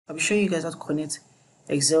I'll be showing you guys how to connect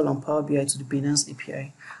Excel and Power BI to the Binance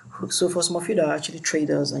API. So for some of you that are actually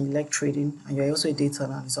traders and you like trading and you're also a data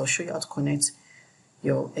analyst, I'll show you how to connect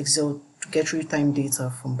your Excel to get real-time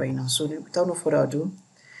data from Binance. So without no further ado,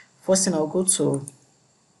 first thing I'll go to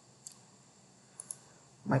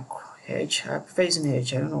my hedge. I prefer using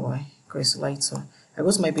hedge, I don't know why, because it's lighter. I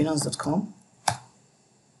go to my Binance.com.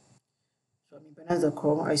 So I'm in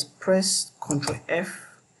Binance.com, I press Ctrl F,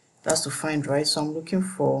 that's to find, right? So I'm looking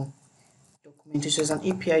for documentation. There's an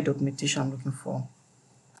API documentation I'm looking for.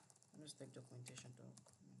 Let's take documentation.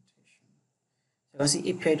 So I can see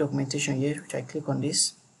API documentation here, which I click on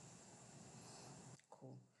this.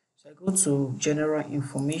 Cool. So I go to general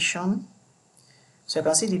information. So I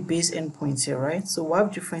can see the base endpoints here, right? So we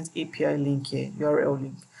have different API link here, URL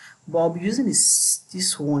link. But I'll be using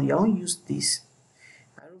this one. I won't use this.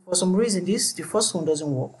 For some reason, the first one doesn't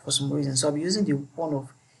work for some reason. So I'll be using the one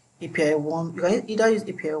of API 1. You can either use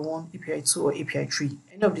API 1, API 2, or API 3.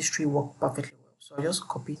 Any of these three work perfectly well. So I just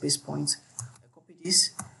copy base points. I copy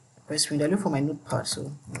this, I press print. I look for my notepad.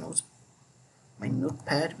 So my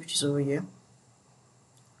notepad, which is over here.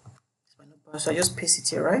 It's my notepad. So I just paste it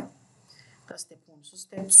here, right? That's step 1. So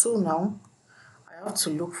step 2 now, I have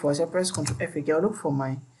to look for, as I press Ctrl F again, I'll look for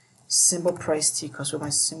my symbol price ticker. So my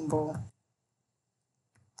symbol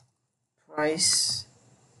price,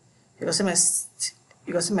 you can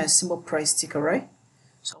see my symbol price ticker, right?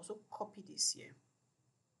 So I also copy this here.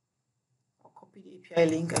 I'll copy the API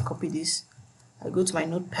link, I copy this, I go to my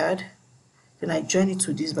notepad, then I join it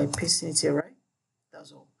to this by pasting it here, right?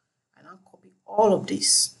 That's all. And I'll copy all of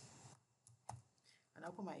this. And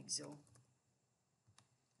I'll put my Excel.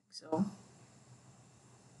 It's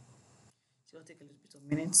gonna take a little bit of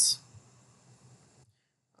minutes.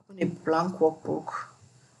 Open a blank workbook.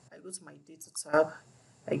 I go to my data tab.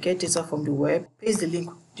 I get data from the web. Paste the link,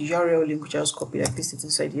 the URL link which I just copied. I paste it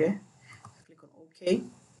inside here. I click on OK.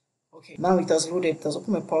 Okay. Now it has loaded. It has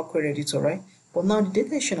opened my Power Query editor, right? But now the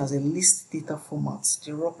data is shown as a list data format.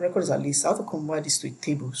 The record is a list. I have to convert this to a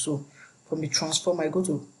table. So from the transform, I go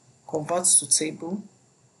to convert to table.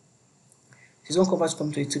 It's going to convert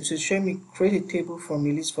from to a table. So it's showing me create a table from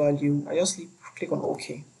a list value. I just click on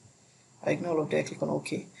OK. I ignore all of that. I click on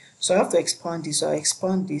OK. So I have to expand this. So I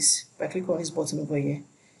expand this by clicking on this button over here.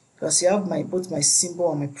 Because you have both my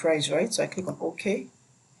symbol and my price, right? So I click on OK.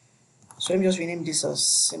 So let me just rename this as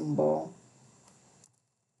symbol.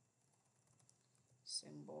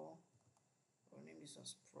 I'll name this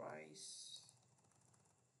as price.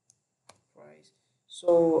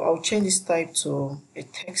 So I'll change this type to a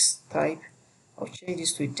text type. I'll change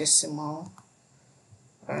this to a decimal.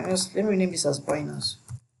 Let me rename this as Binance.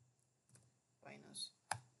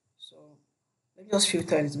 So let me just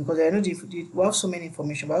filter it because I know we have so many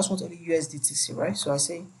information, but I just want only USDTC, right? So I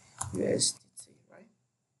say USDT, right?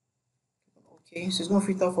 Okay, so it's going to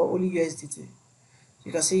filter for only USDT. So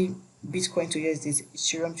you can see Bitcoin to USDT,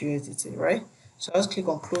 Ethereum to USDT, right? So I just click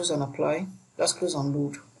on close and apply. Just close and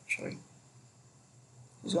load, actually.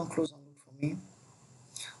 It's going to close and load for me.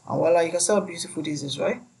 And voila, you can see how beautiful this is,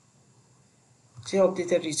 right? See how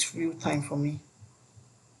updated it's real time for me.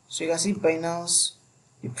 So you can see Binance,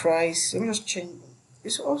 the price. Let me just change.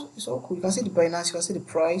 It's all cool. You can see the Binance, you can see the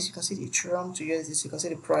price, you can see the Ethereum to USDT, you can see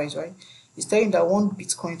the price, right? It's telling that one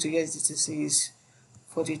Bitcoin to USDT is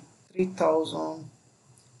 47,000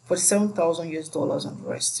 US dollars and the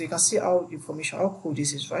rest. So you can see how information, how cool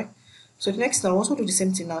this is, right? So the next thing, I also do the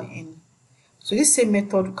same thing now so this same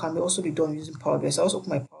method can also be done using Power BI. So I also open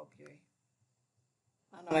my Power BI.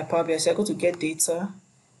 And on my Power BI, so I go to get data.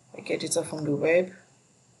 I get data from the web.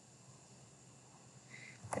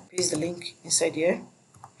 I paste the link inside here.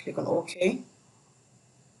 Click on OK.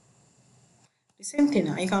 The same thing.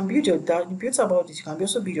 You can build your the beauty about this. You can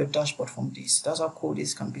also build your dashboard from this. That's how cool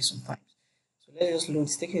this can be sometimes. So let's just load.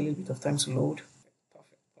 It's taking a little bit of time to load.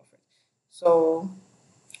 Perfect. So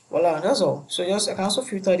voila, that's all. So I can also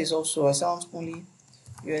filter this also. I sound only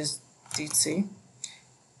USDT,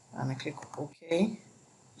 and I click OK.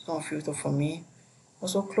 It's gonna filter for me.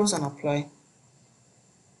 Also close and apply.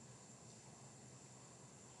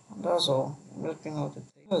 And that's all. Let's bring out the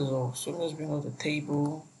table. That's all. So let's bring out the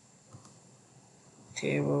table.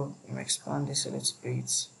 Let me expand this a little bit.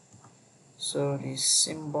 So the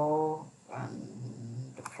symbol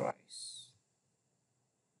and the price.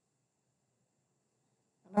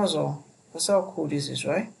 And that's all. That's how cool this is,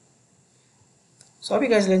 right? So I hope you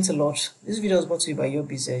guys learned a lot. This video was brought to you by your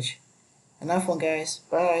Edge. And have fun, guys.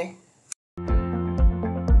 Bye.